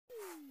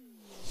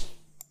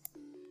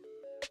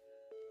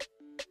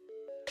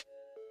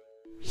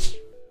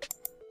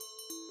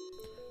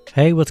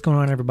Hey, what's going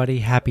on, everybody?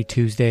 Happy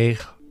Tuesday.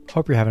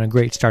 Hope you're having a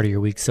great start of your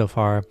week so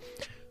far.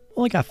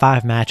 Only got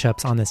 5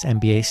 matchups on this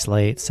NBA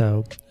slate,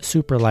 so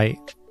super light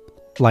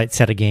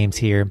set of games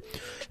here.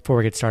 Before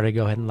we get started,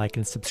 go ahead and like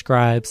and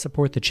subscribe,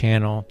 support the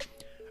channel.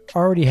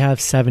 Already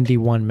have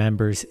 71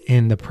 members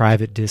in the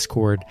private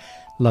Discord.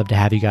 Love to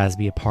have you guys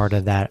be a part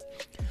of that.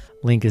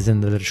 Link is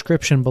in the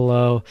description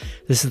below.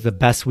 This is the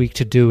best week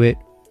to do it.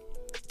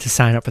 To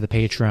sign up for the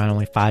Patreon,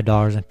 only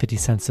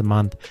 $5.50 a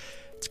month.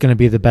 It's going to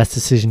be the best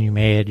decision you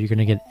made. You're going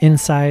to get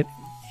insight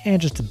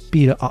and just to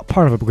be a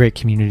part of a great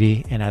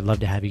community, and I'd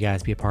love to have you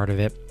guys be a part of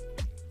it.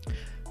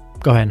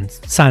 Go ahead and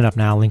sign up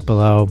now, link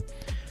below.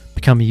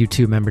 Become a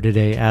YouTube member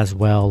today as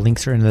well.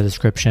 Links are in the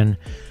description.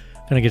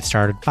 Going to get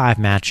started. 5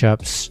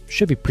 matchups.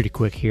 Should be pretty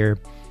quick here.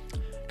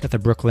 Got the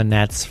Brooklyn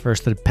Nets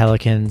versus the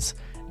Pelicans.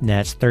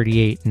 Nets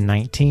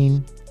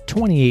 38-19,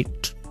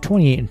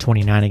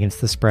 28-29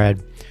 against the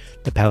spread.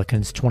 The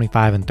Pelicans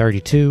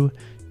 25-32.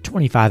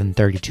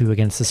 25-32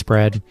 against the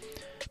spread.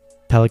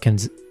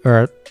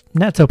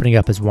 Nets opening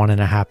up as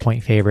 1.5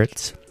 point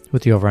favorites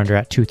with the over-under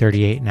at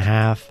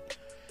 238.5.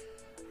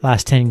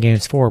 Last 10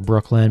 games for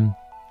Brooklyn,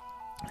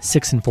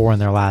 6-4 in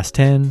their last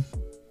 10.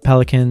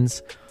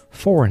 Pelicans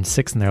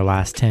 4-6 in their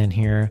last 10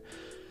 here.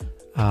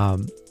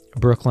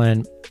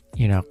 Brooklyn,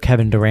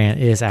 Kevin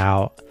Durant is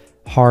out.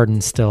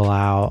 Harden's still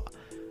out.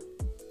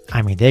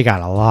 I mean, they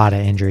got a lot of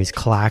injuries.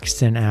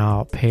 Claxton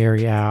out,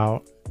 Perry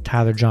out,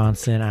 Tyler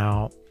Johnson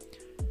out.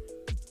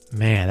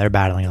 Man, they're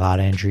battling a lot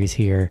of injuries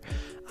here.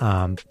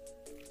 On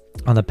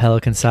the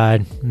Pelican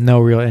side,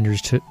 no real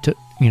injuries to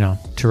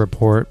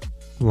report.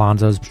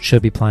 Lonzo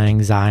should be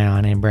playing.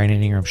 Zion and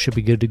Brandon Ingram should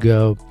be good to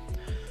go.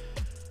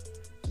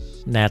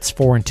 Nets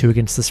 4-2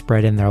 against the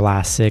spread in their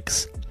last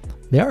 6.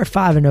 They are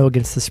 5-0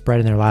 against the spread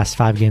in their last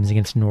 5 games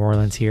against New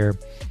Orleans here.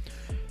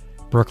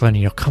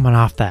 Brooklyn, coming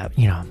off that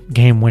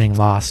game-winning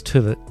loss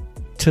to the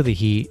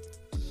Heat,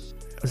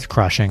 it was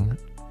crushing.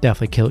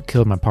 Definitely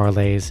killed my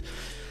parlays.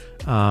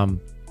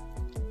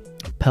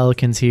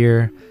 Pelicans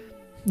here,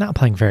 not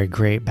playing very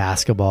great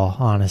basketball,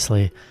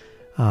 honestly.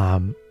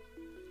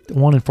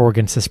 1-4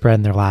 against the spread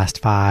in their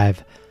last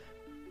 5.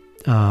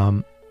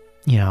 On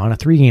a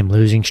 3-game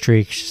losing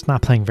streak, just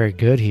not playing very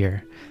good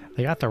here.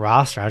 They got the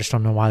roster. I just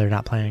don't know why they're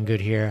not playing good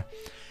here.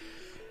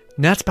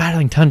 Nets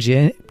battling tons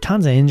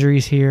of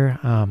injuries here.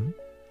 I'm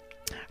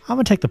going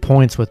to take the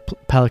points with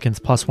Pelicans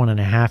plus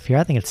 1.5 here.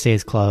 I think it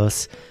stays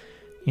close.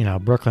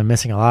 Brooklyn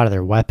missing a lot of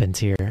their weapons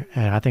here,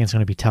 and I think it's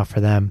going to be tough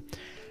for them.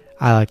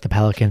 I like the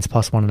Pelicans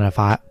plus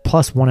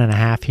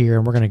 1.5 here,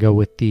 and we're going to go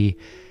with the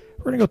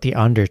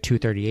under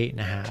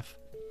 238.5.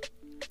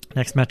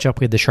 Next matchup,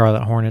 we had the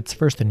Charlotte Hornets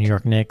versus the New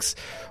York Knicks.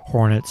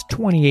 Hornets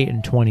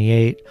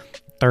 28-28,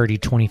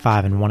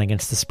 30-25-1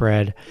 against the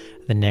spread.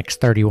 The Knicks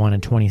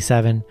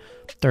 31-27,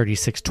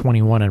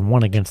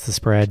 36-21-1 against the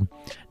spread.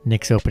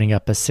 Knicks opening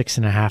up as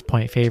 6.5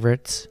 point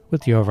favorites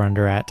with the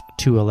over/under at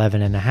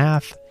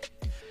 211.5.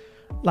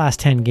 Last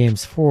 10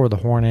 games for the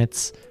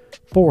Hornets,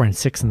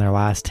 4-6 in their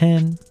last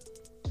 10.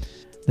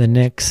 The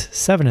Knicks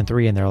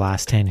 7-3 in their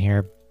last 10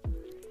 here.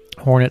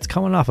 Hornets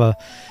coming off a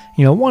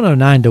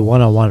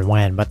 109-101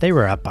 win, but they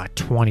were up by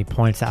 20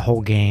 points that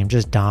whole game,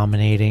 just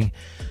dominating.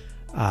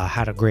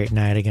 Had a great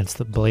night against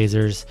the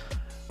Blazers.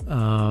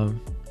 The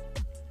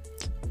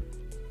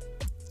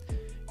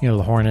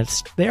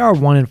Hornets, they are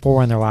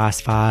 1-4 in their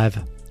last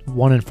 5.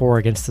 1-4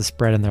 against the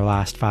spread in their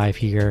last 5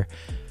 here.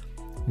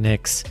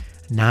 Knicks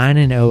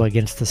 9-0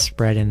 against the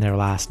spread in their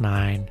last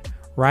 9.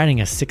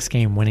 Riding a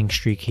 6-game winning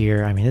streak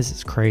here. I mean, this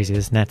is crazy.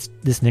 This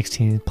Knicks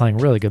team is playing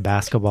really good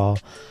basketball.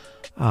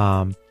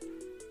 I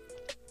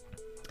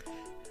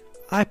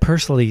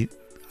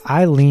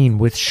lean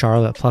with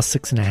Charlotte plus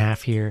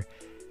 6.5 here.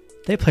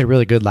 They played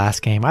really good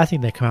last game. I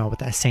think they come out with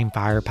that same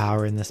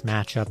firepower in this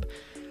matchup.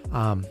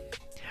 I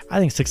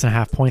think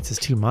 6.5 points is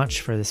too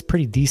much for this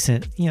pretty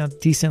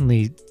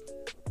decently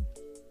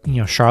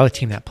Charlotte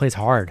team that plays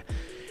hard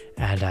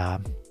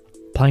and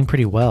playing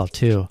pretty well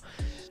too.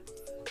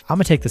 I'm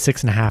going to take the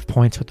 6.5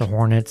 points with the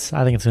Hornets.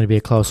 I think it's going to be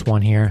a close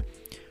one here.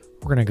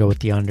 We're going to go with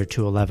the under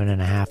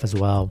 211.5 as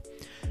well.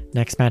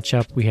 Next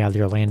matchup, we have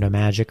the Orlando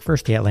Magic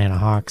versus the Atlanta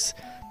Hawks.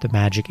 The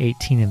Magic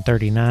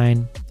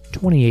 18-39,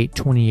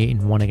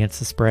 28-28-1 against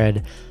the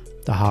spread.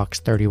 The Hawks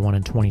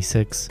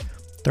 31-26,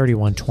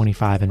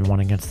 31-25-1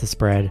 against the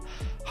spread.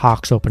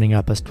 Hawks opening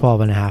up as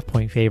 12.5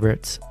 point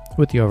favorites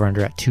with the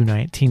over/under at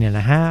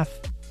 219.5.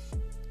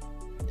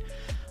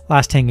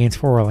 Last 10 games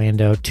for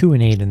Orlando,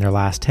 2-8 in their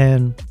last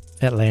 10.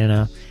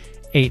 Atlanta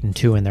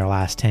 8-2 in their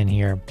last 10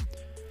 here.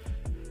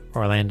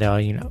 Orlando,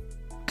 going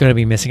to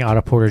be missing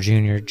Otto Porter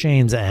Jr.,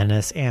 James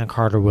Ennis, and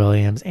Carter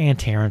Williams, and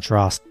Terrence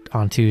Ross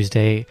on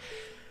Tuesday.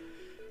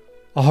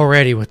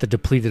 Already with the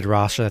depleted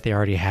roster that they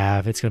already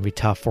have, it's going to be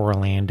tough for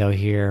Orlando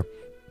here.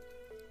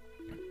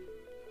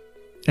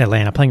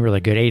 Atlanta playing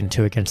really good,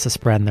 8-2 against the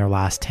spread in their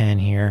last 10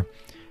 here.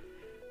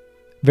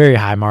 Very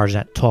high margin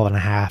at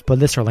 12.5, but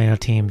this Orlando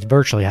team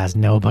virtually has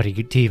nobody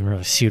to even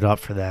really suit up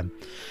for them.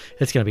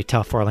 It's going to be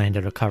tough for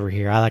Orlando to cover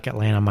here. I like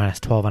Atlanta minus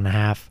 12.5.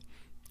 I'm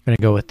going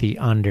to go with the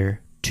under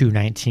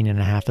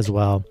 219.5 as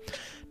well.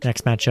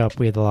 Next matchup,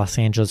 we have the Los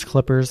Angeles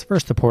Clippers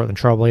versus the Portland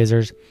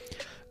Trailblazers.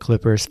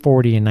 Clippers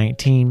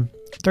 40-19,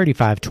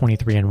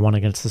 35-23-1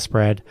 against the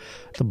spread.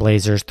 The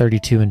Blazers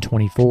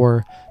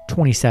 32-24,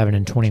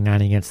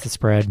 27-29 against the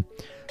spread.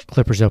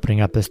 Clippers opening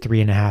up as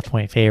 3.5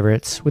 point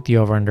favorites with the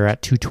over-under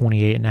at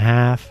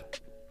 228.5.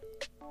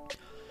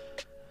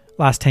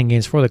 Last 10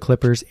 games for the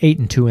Clippers,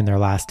 8-2 in their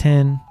last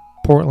 10.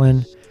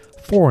 Portland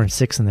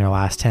 4-6 in their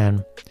last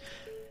 10.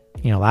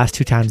 Last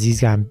 2 times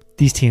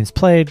these teams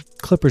played,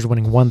 Clippers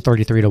winning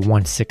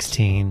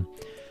 133-116.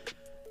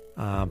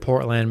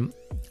 Portland,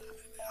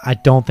 I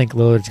don't think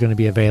Lillard's going to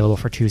be available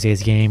for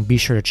Tuesday's game. Be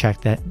sure to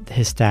check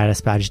his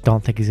status, but I just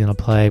don't think he's going to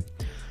play.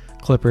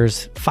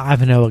 Clippers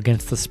 5-0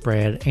 against the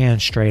spread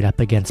and straight up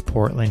against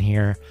Portland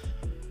here.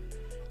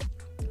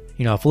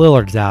 If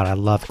Lillard's out, I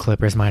love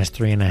Clippers minus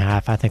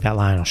 3.5. I think that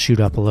line will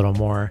shoot up a little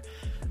more.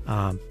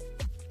 But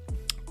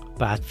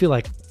I feel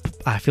like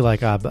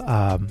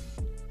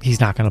he's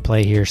not going to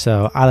play here,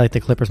 so I like the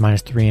Clippers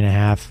minus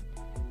 3.5.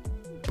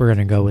 We're going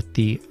to go with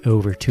the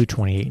over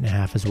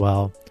 228.5 as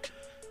well.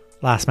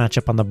 Last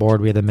matchup on the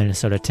board, we have the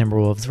Minnesota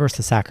Timberwolves versus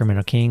the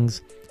Sacramento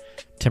Kings.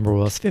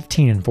 Timberwolves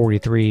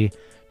 15-43,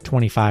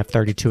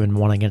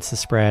 25-32-1 against the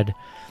spread.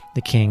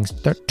 The Kings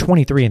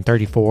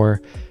 23-34,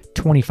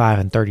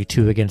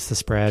 25-32 against the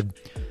spread.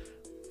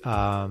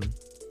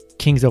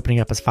 Kings opening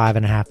up as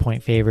 5.5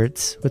 point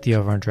favorites with the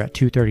over-under at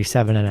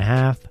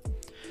 237.5.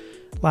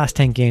 Last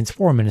 10 games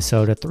for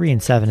Minnesota,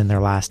 3-7 in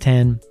their last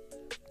 10.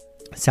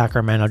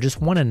 Sacramento just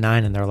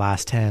 1-9 in their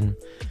last 10,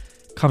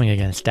 coming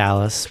against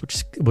Dallas,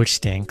 which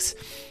stinks.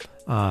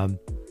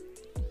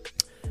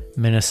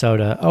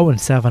 Minnesota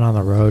 0-7 on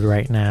the road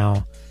right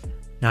now.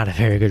 Not a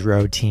very good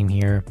road team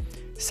here.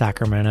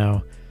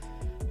 Sacramento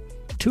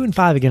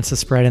 2-5 against the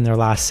spread in their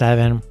last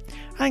 7.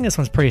 I think this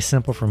one's pretty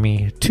simple for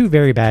me. 2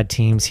 very bad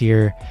teams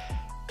here.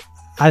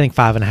 I think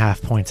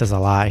 5.5 points is a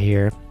lot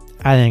here.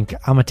 I think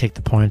I'm going to take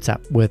the points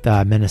up with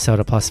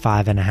Minnesota plus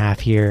 5.5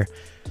 here.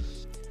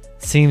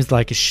 Seems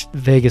like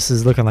Vegas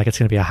is looking like it's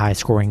going to be a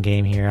high-scoring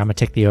game here. I'm going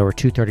to take the over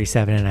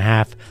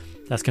 237.5.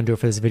 That's going to do it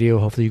for this video.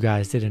 Hopefully you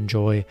guys did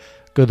enjoy.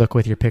 Good luck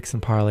with your picks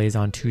and parlays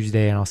on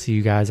Tuesday, and I'll see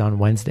you guys on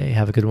Wednesday.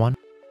 Have a good one.